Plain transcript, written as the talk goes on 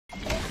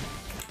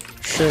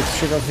Shit,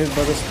 she got hit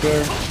by the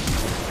spear.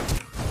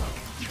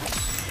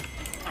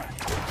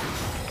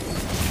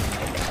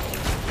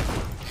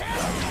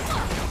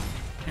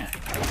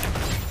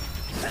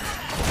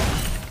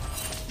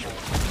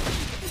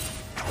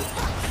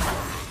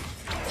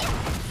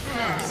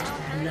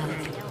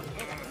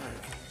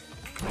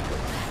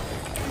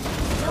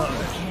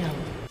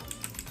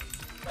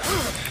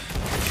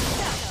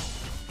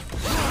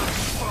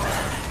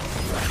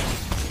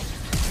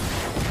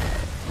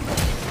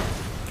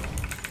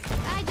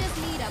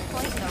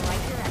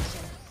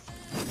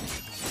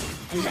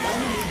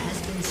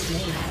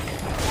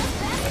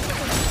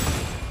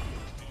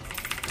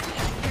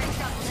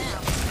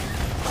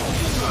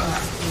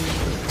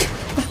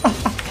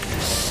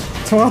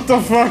 What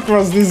the fuck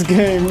was this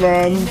game,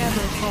 man?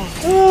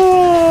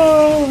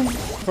 Oh.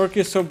 Fork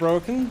is so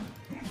broken.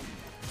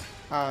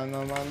 I don't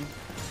know, man.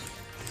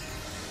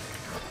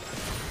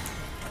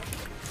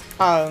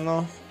 I don't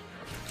know.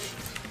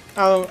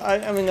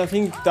 I mean, I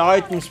think the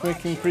item's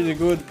making pretty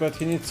good, but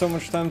he needs so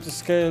much time to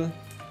scale.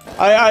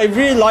 I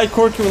really like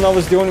Corki when I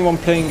was the only one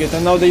playing it,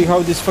 and now that you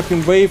have this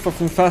fucking wave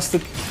of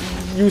infested,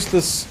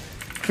 useless,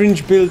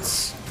 cringe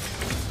builds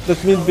that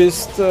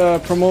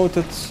MidBeast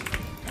promoted.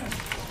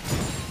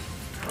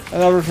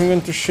 And everything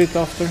went to shit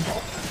after.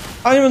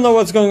 I don't even know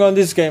what's going on in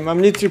this game. I'm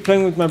literally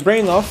playing with my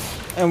brain off,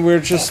 and we're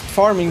just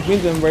farming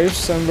mid-lane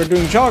waves, and we're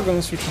doing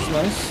jargons, which is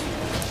nice.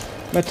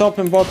 My top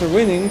and bot are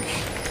winning.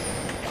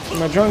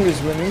 My jungle is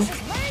winning.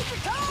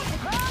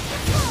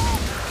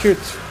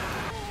 Cute.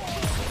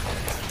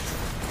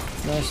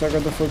 Nice, I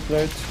got the full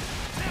plate.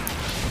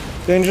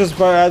 Dangerous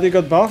by Addy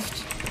got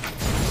buffed.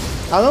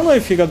 I don't know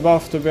if he got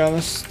buffed, to be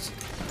honest.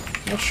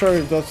 Not sure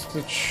if that's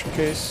the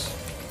case.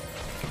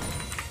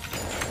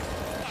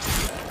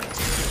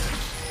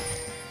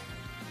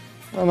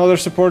 Another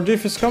support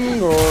diff is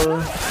coming, or...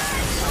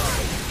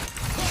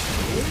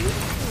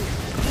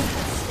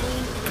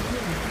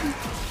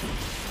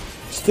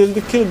 Still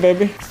the kill,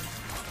 baby.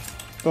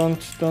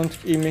 Don't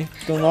E me.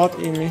 Do not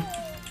E me.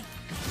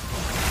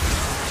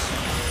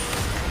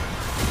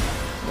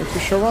 Like a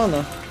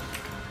Sharana.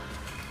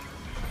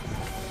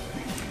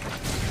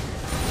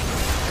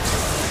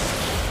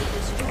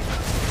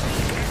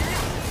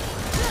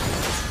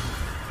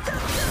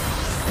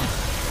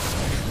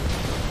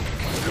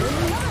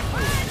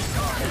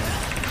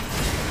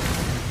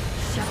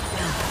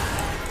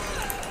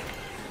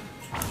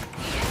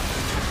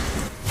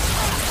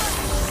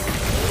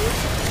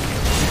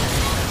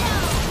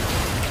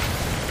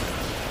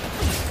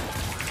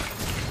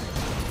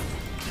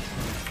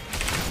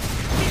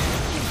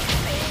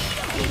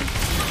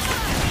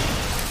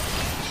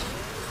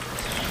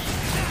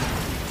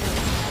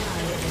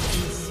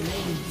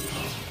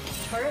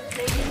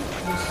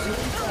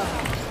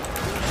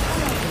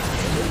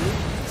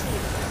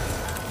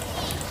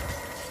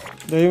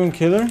 Do I even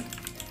kill her?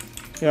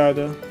 Yeah, I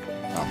do.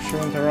 Oh, she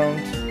went around.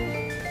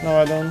 No,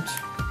 I don't.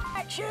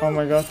 Oh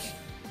my god.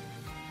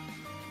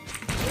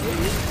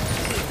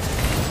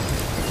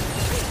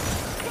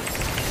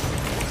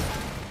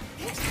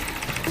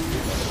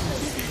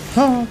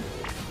 Huh.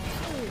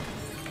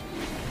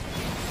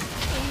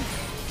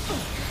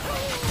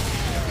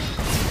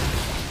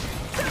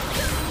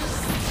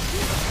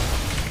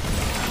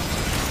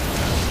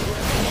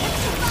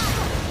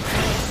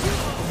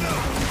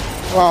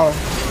 Wow.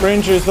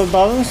 Ranger is not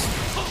balanced.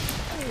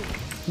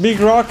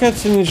 Big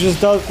rockets and it just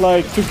does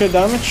like 2k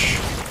damage.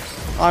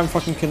 I'm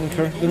fucking killing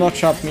her. Do not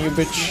chop me, you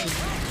bitch.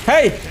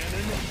 Hey!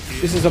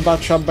 This is a bad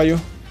chop by you.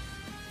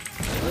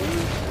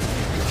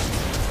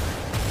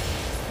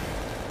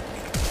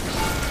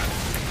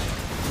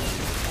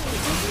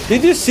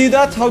 Did you see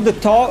that? How the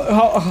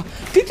tower...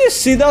 Did you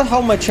see that?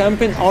 How my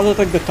champion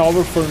auto-attacked the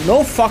tower for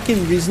no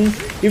fucking reason?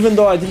 Even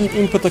though I didn't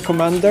input a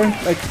command there?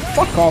 Like,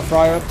 fuck off,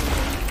 Riot.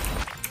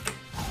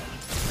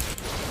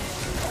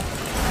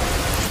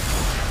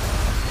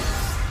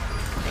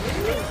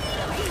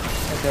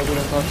 I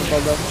wouldn't talk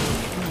about that.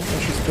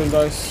 And she still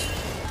dies.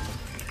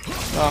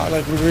 Nah,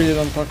 like we really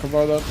don't talk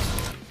about that.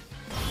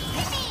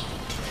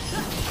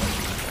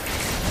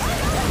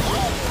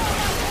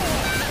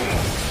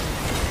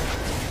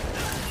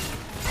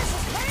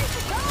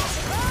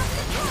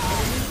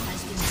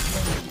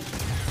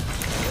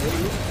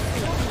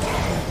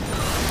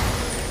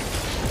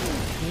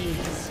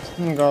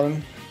 Got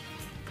him.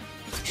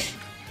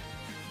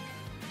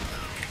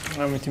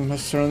 My team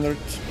has surrendered.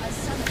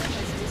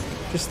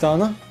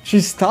 Tristana?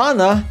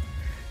 Tristana?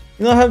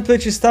 You know I haven't played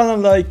Tristana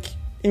like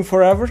in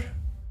forever?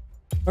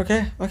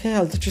 Okay,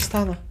 I'll do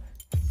Tristana.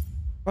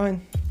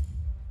 Fine.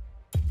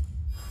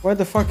 Why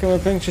the fuck am I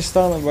playing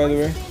Tristana, by the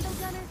way?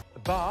 The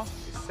bar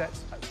is set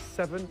at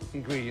 7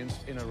 ingredients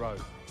in a row.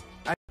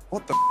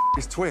 What the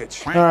is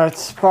Twitch?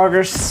 Alright,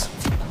 progress.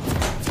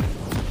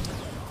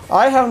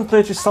 I haven't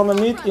played Tristana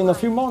mid in a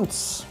few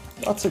months.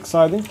 That's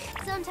exciting.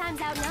 Sometimes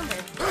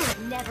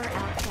outnumbered, never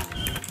outdone.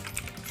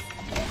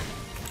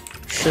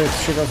 Shit,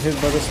 she got hit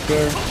by the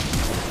spear.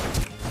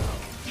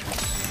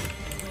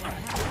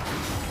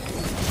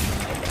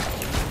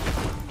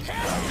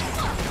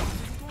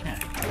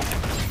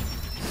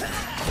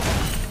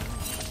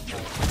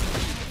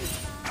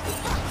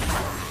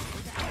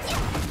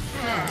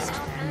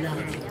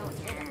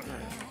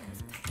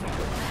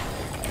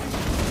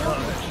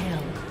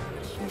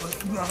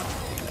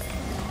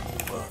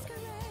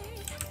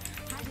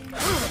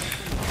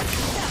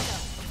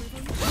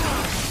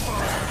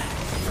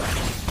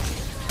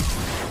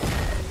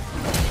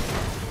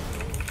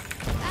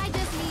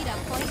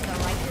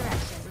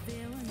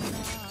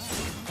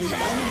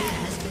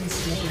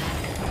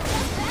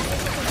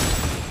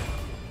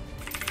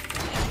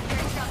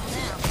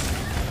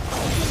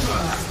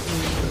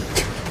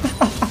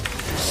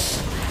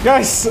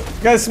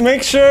 Guys,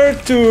 make sure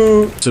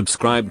to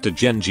subscribe to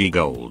Gen.g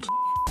Gold.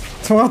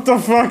 What the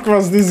fuck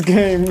was this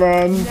game,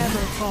 man?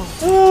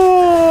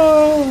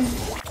 Oh.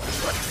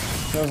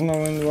 There's no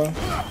wind well.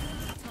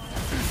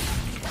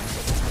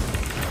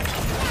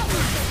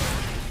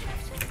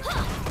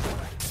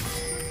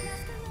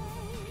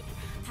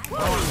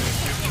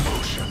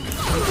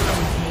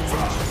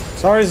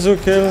 Sorry,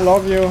 Zukil,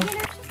 love you.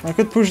 I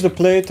could push the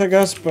plate, I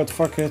guess, but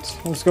fuck it.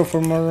 Let's go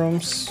for more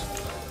rooms.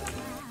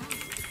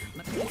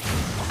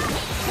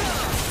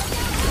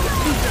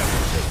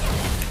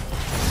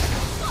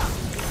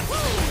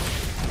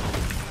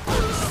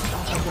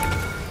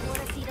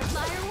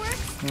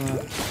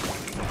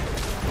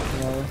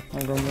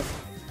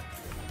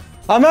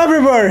 I'm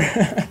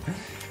everywhere!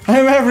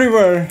 I'm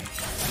everywhere!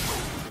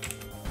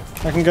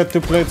 I can get 2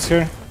 plates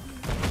here.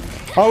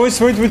 Always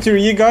wait with your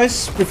E,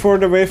 guys, before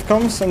the wave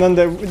comes, and then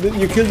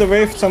you kill the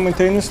wave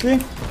simultaneously,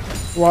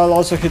 while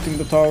also hitting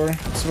the tower.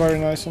 It's very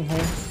nice on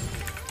here.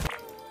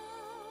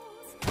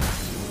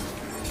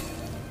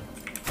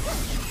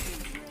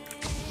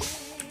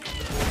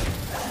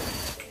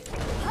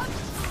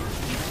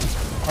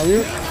 Are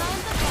you?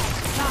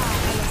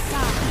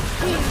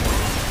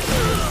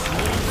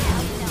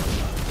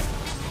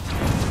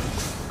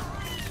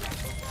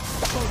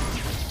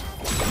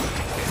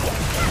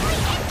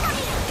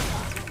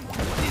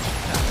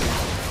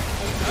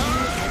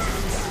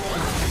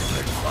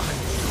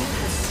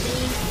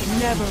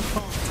 Never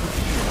fall.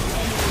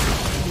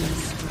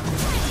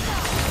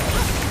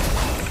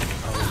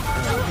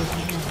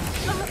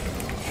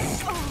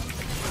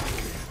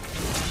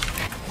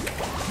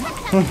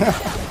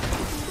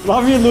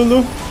 Love you,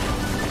 Lulu.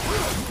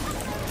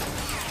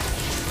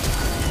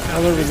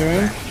 What are we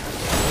doing?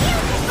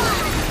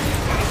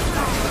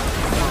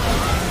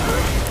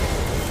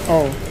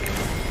 Oh.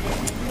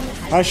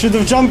 I should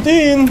have jumped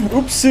in!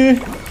 Oopsie!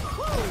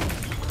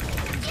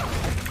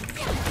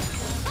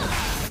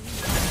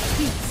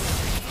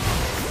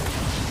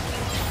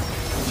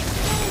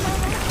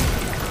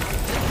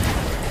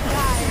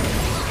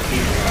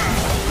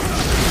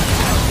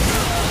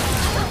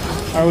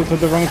 I ulted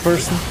the wrong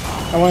person.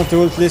 I wanted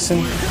to ult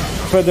listen,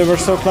 but they were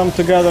so clumped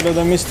together that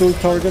I missed ult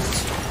target.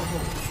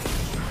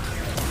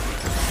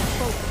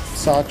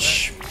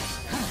 Such.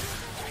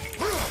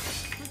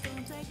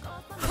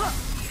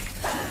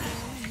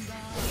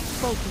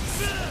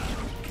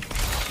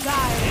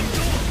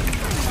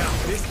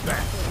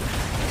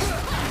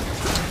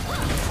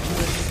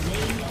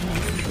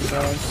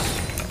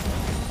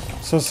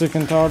 So sick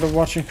and tired of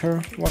watching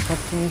her walk up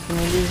to me for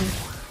no reason.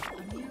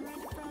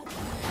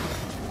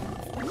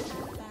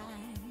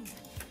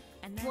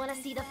 Wanna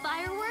see the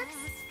fireworks?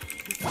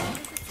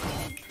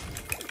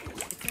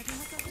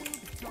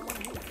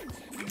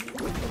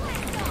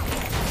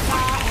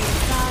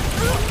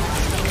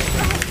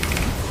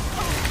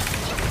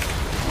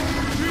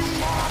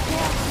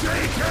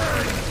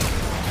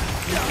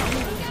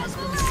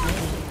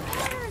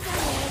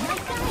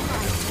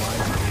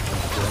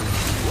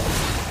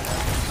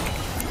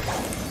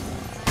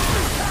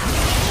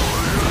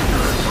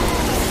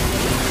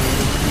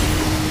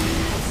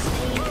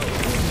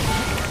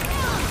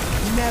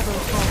 Never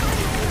fall.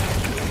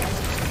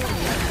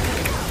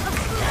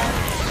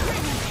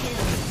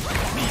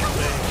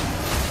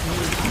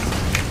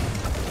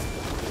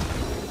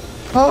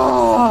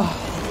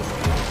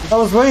 That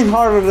was way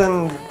harder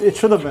than it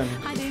should have been.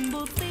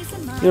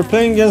 You're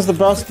playing against the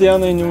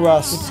Bastiana in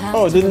US.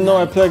 Oh, didn't know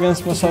I play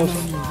against myself.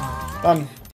 Damn.